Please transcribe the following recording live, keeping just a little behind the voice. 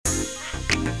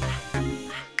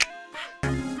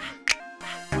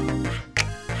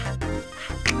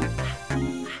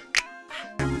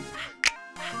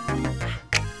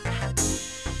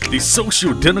The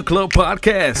Social Dinner Club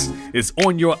podcast is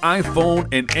on your iPhone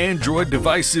and Android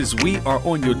devices. We are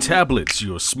on your tablets,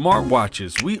 your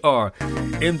smartwatches. We are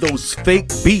in those fake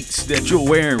Beats that you're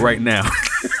wearing right now.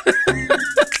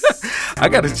 I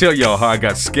got to tell y'all how I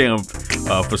got scammed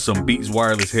for some Beats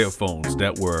wireless headphones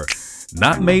that were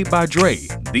not made by Dre.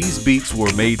 These Beats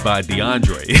were made by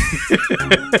DeAndre.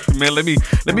 Man,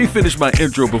 let me finish my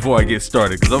intro before I get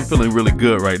started because I'm feeling really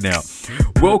good right now.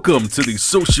 Welcome to the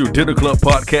Social Dinner Club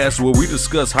podcast, where we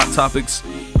discuss hot topics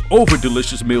over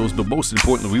delicious meals, but most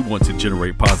importantly, we want to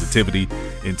generate positivity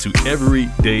into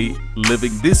everyday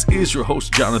living. This is your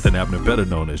host, Jonathan Abner, better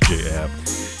known as JAB,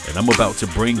 and I'm about to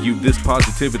bring you this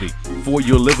positivity for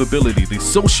your livability. The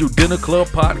Social Dinner Club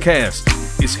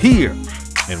podcast is here,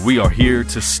 and we are here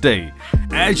to stay.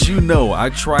 As you know, I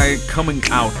try coming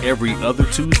out every other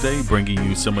Tuesday, bringing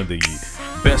you some of the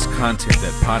best content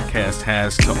that podcast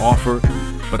has to offer,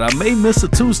 but I may miss a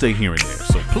Tuesday here and there,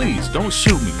 so please don't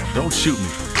shoot me.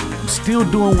 I'm still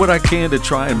doing what I can to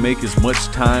try and make as much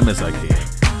time as I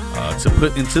can to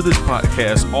put into this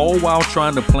podcast, all while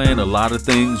trying to plan a lot of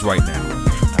things right now.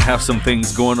 I have some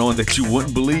things going on that you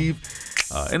wouldn't believe,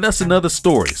 and that's another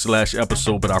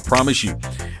story/episode, but I promise you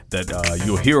that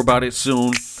you'll hear about it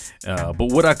soon. But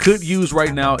what I could use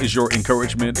right now is your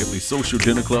encouragement. If the Social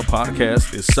Dinner Club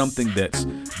podcast is something that's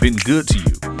been good to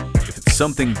you, if it's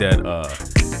something that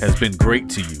has been great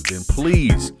to you, then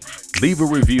please leave a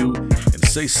review and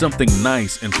say something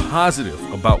nice and positive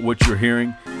about what you're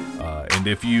hearing. And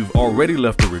if you've already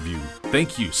left a review,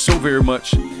 thank you so very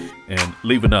much. And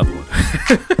leave another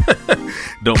one.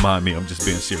 Don't mind me, I'm just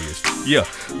being serious. Yeah,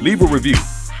 leave a review.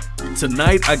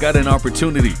 Tonight, I got an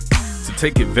opportunity to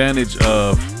take advantage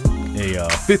of a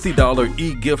 $50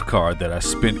 e-gift card that I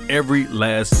spent every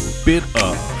last bit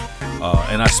of.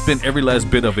 And I spent every last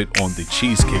bit of it on the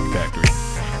Cheesecake Factory.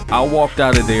 I walked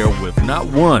out of there with not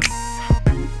one,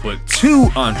 but two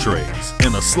entrees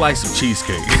and a slice of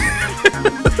cheesecake.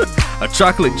 A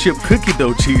chocolate chip cookie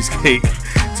dough cheesecake,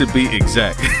 to be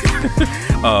exact.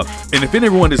 And if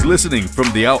anyone is listening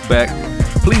from the Outback,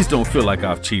 please don't feel like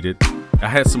I've cheated. I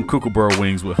had some kookaburra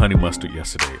wings with honey mustard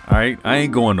yesterday. All right, I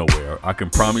ain't going nowhere. I can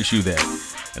promise you that.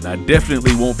 And I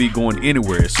definitely won't be going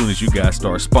anywhere as soon as you guys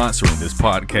start sponsoring this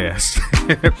podcast.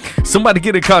 Somebody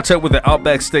get in contact with the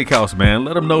Outback Steakhouse, man.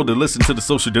 Let them know to listen to the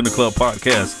Social Dinner Club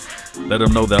podcast. Let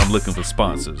them know that I'm looking for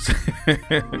sponsors.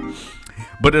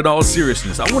 But in all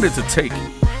seriousness, I want to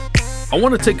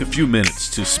take a few minutes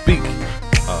to speak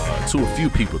to a few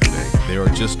people today. There are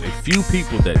just a few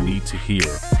people that need to hear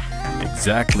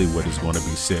exactly what is going to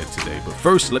be said today. But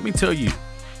first, let me tell you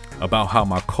about how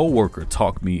my coworker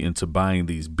talked me into buying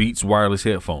these Beats wireless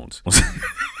headphones.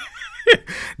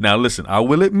 Now, listen, I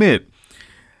will admit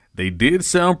they did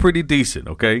sound pretty decent,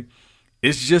 okay?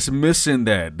 It's just missing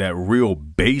that real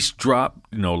bass drop,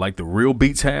 like the real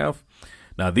Beats have.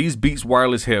 Now, these Beats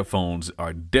wireless headphones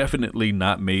are definitely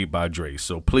not made by Dre.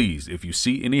 So please, if you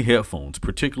see any headphones,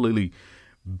 particularly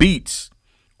Beats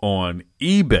on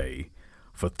eBay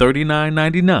for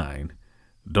 $39.99,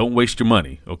 don't waste your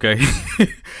money, okay?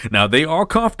 Now, they are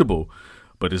comfortable,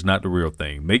 but it's not the real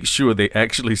thing. Make sure they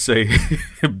actually say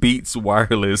Beats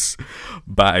wireless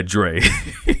by Dre.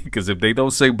 Because if they don't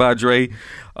say by Dre,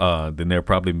 then they're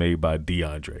probably made by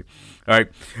DeAndre. All right.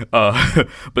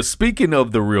 But speaking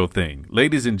of the real thing,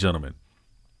 ladies and gentlemen,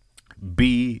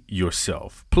 be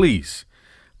yourself. Please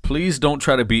don't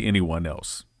try to be anyone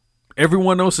else.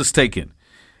 Everyone else is taken,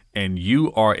 and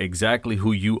you are exactly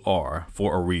who you are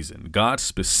for a reason. God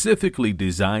specifically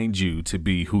designed you to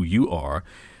be who you are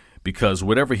because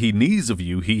whatever he needs of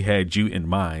you, he had you in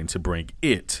mind to bring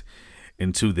it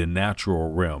into the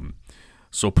natural realm.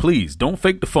 So please don't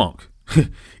fake the funk.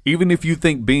 Even if you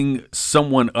think being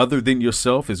someone other than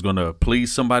yourself is going to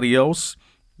please somebody else,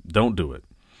 don't do it.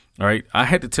 All right. I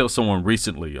had to tell someone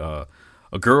recently, a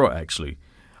girl actually,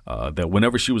 that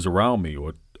whenever she was around me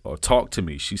or talked to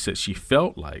me, she said she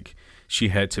felt like she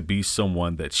had to be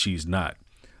someone that she's not.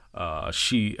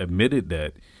 She admitted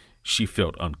that she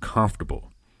felt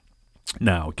uncomfortable.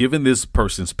 Now, given this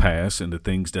person's past and the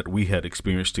things that we had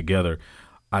experienced together,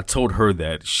 I told her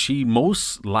that she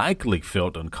most likely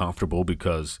felt uncomfortable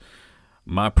because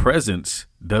my presence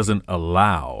doesn't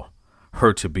allow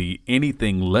her to be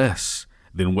anything less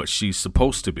than what she's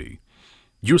supposed to be.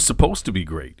 You're supposed to be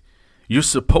great. You're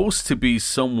supposed to be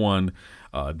someone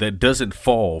that doesn't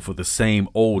fall for the same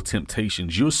old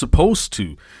temptations. You're supposed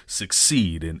to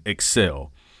succeed and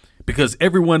excel because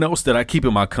everyone else that I keep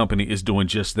in my company is doing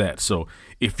just that. So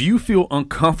if you feel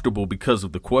uncomfortable because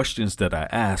of the questions that I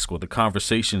ask or the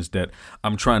conversations that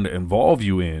I'm trying to involve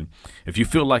you in, if you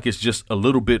feel like it's just a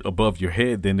little bit above your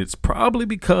head, then it's probably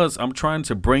because I'm trying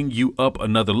to bring you up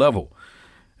another level.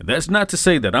 And that's not to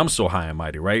say that I'm so high and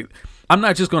mighty, right? I'm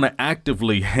not just going to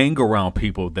actively hang around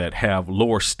people that have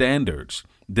lower standards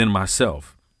than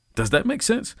myself. Does that make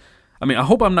sense? I mean, I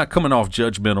hope I'm not coming off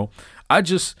judgmental. I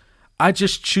just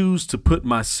choose to put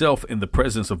myself in the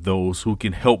presence of those who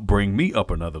can help bring me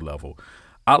up another level.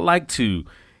 I like to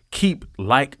keep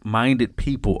like-minded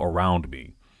people around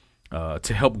me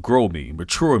to help grow me,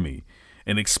 mature me,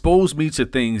 and expose me to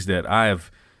things that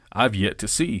I've yet to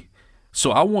see.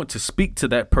 So I want to speak to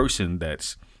that person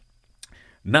that's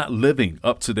not living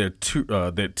up to their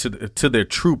to their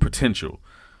true potential.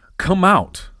 Come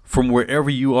out from wherever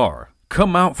you are.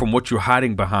 Come out from what you're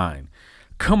hiding behind.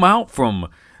 Come out from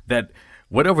that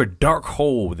whatever dark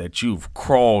hole that you've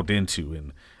crawled into,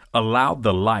 and allow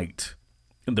the light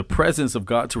and the presence of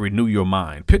God to renew your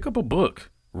mind. Pick up a book,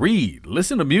 read,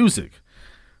 listen to music.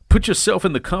 Put yourself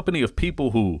in the company of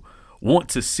people who want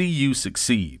to see you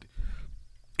succeed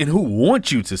and who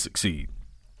want you to succeed.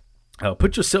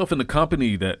 Put yourself in the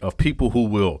company of people who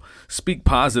will speak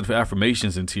positive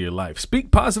affirmations into your life. Speak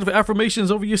positive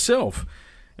affirmations over yourself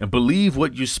and believe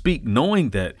what you speak, knowing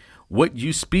that what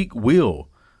you speak will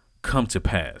come to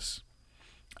pass.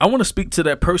 I want to speak to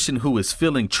that person who is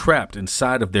feeling trapped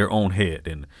inside of their own head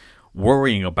and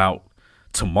worrying about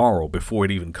tomorrow before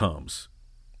it even comes.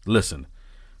 Listen,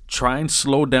 try and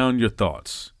slow down your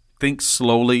thoughts. Think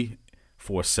slowly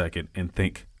for a second and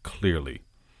think clearly.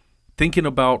 Thinking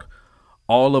about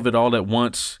all of it all at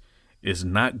once is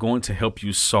not going to help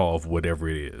you solve whatever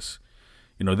it is.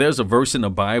 You know, there's a verse in the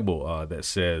Bible that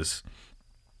says,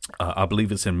 I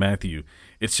believe it's in Matthew.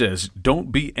 It says,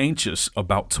 don't be anxious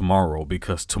about tomorrow,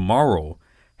 because tomorrow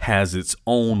has its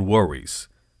own worries.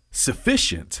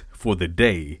 Sufficient for the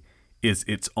day is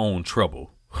its own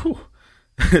trouble.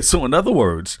 So in other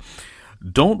words,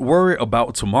 don't worry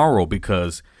about tomorrow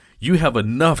because you have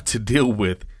enough to deal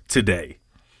with today.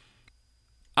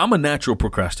 I'm a natural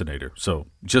procrastinator, so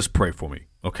just pray for me,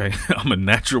 okay? I'm a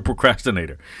natural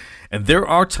procrastinator. And there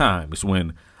are times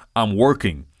when I'm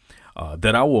working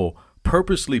that I will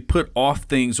purposely put off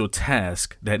things or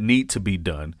tasks that need to be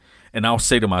done. And I'll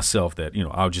say to myself that,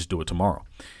 I'll just do it tomorrow.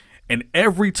 And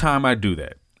every time I do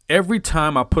that, every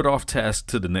time I put off tasks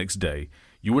to the next day,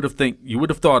 you would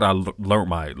have thought I learned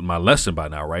my lesson by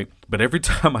now, right? But every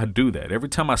time I do that, every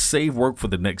time I save work for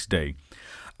the next day,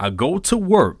 I go to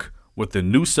work with a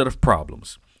new set of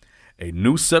problems, a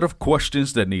new set of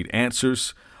questions that need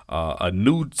answers, a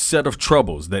new set of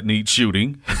troubles that need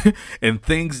shooting, and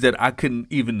things that I couldn't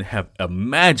even have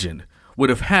imagined would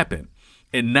have happened.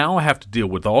 And now I have to deal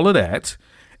with all of that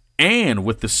and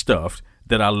with the stuff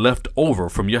that I left over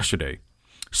from yesterday.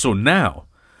 So now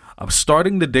I'm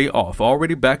starting the day off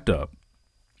already backed up,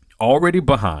 already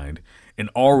behind, and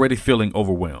already feeling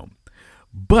overwhelmed.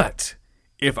 But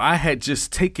if I had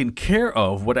just taken care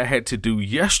of what I had to do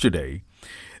yesterday,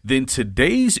 then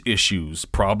today's issues,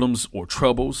 problems, or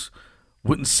troubles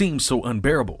wouldn't seem so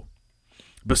unbearable.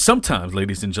 But sometimes,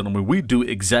 ladies and gentlemen, we do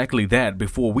exactly that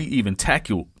before we even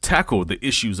tackle the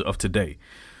issues of today.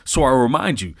 So I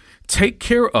remind you, take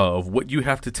care of what you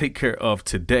have to take care of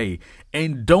today,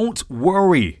 and don't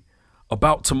worry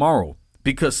about tomorrow,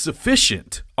 because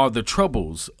sufficient are the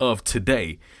troubles of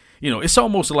today. It's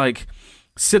almost like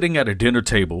sitting at a dinner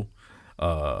table,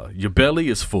 your belly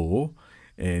is full,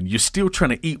 and you're still trying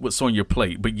to eat what's on your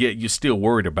plate, but yet you're still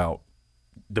worried about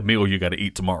the meal you got to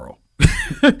eat tomorrow.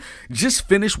 Just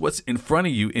finish what's in front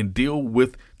of you and deal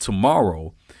with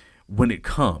tomorrow when it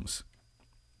comes.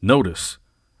 Notice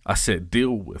I said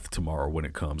deal with tomorrow when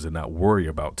it comes and not worry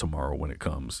about tomorrow when it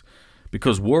comes,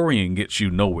 because worrying gets you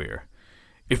nowhere.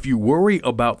 If you worry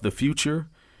about the future,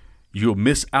 you'll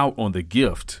miss out on the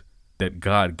gift that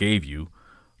God gave you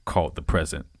called the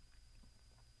present.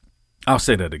 I'll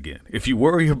say that again. If you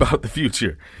worry about the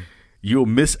future, you'll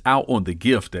miss out on the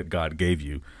gift that God gave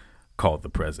you called the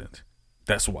present.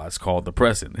 That's why it's called the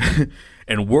present.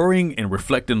 And worrying and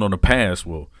reflecting on the past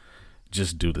will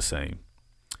just do the same.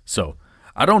 So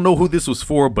I don't know who this was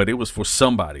for, but it was for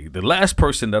somebody. The last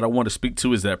person that I want to speak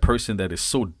to is that person that is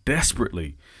so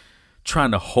desperately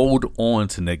trying to hold on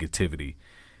to negativity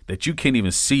that you can't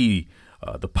even see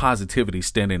the positivity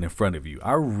standing in front of you.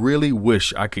 I really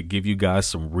wish I could give you guys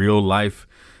some real life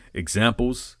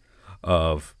examples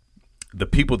of the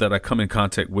people that I come in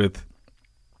contact with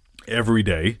every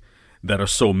day that are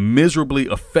so miserably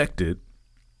affected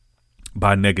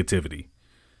by negativity,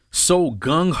 so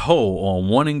gung-ho on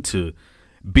wanting to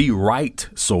be right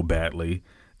so badly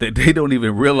that they don't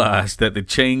even realize that the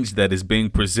change that is being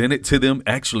presented to them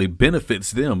actually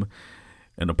benefits them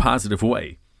in a positive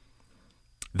way.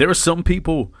 There are some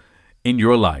people in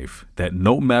your life that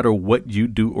no matter what you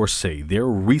do or say, their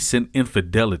recent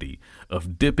infidelity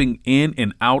of dipping in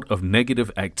and out of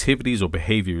negative activities or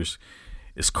behaviors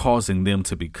is causing them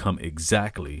to become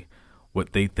exactly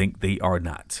what they think they are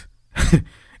not.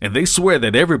 And they swear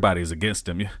that everybody is against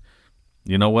them.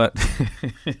 You know what?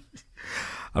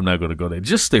 I'm not going to go there.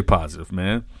 Just stay positive,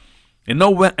 man. And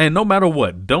no matter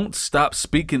what, don't stop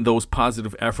speaking those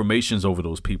positive affirmations over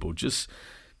those people. Just,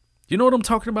 you know what I'm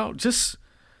talking about? Just,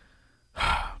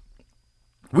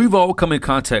 we've all come in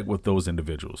contact with those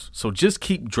individuals. So just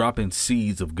keep dropping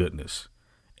seeds of goodness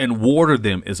and water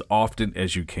them as often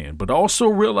as you can. But also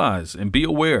realize and be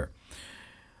aware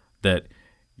that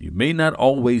you may not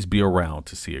always be around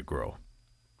to see it grow.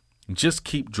 Just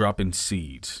keep dropping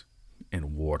seeds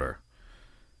and water.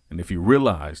 And if you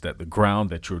realize that the ground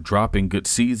that you're dropping good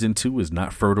seeds into is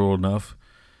not fertile enough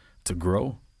to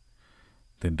grow,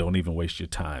 then don't even waste your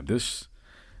time. Just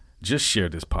share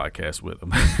this podcast with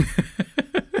them.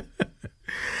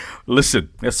 Listen,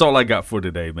 that's all I got for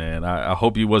today, man. I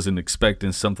hope you wasn't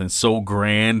expecting something so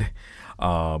grand,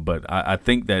 but I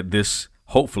think that this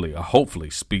hopefully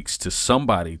speaks to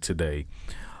somebody today.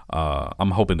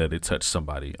 I'm hoping that it touched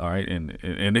somebody, all right?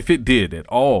 And if it did at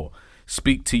all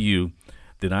speak to you,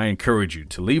 then I encourage you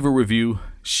to leave a review,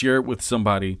 share it with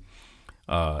somebody,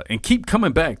 and keep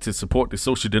coming back to support the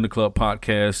Social Dinner Club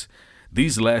podcast.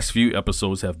 These last few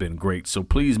episodes have been great, so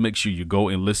please make sure you go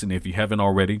and listen if you haven't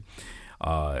already.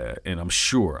 And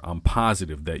I'm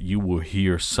positive that you will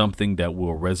hear something that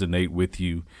will resonate with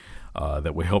you,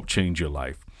 that will help change your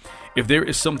life. If there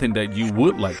is something that you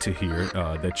would like to hear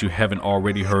that you haven't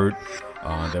already heard,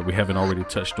 that we haven't already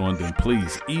touched on, then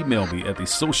please email me at the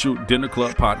Social Dinner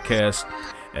Club Podcast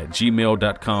at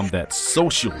gmail.com. That's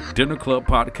Social Dinner Club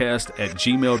Podcast at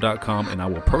gmail.com. And I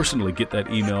will personally get that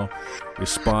email,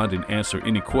 respond, and answer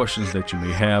any questions that you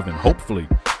may have, and hopefully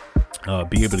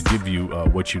be able to give you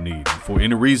what you need. For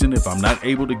any reason, if I'm not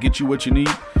able to get you what you need,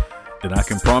 then I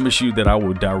can promise you that I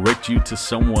will direct you to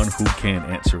someone who can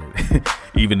answer it,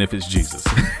 even if it's Jesus.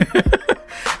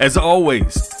 As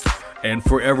always, and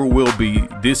forever will be,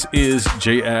 this is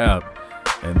J Ab,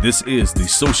 and this is the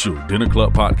Social Dinner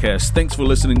Club Podcast. Thanks for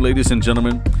listening, ladies and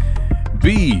gentlemen.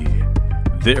 Be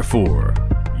therefore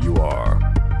you are.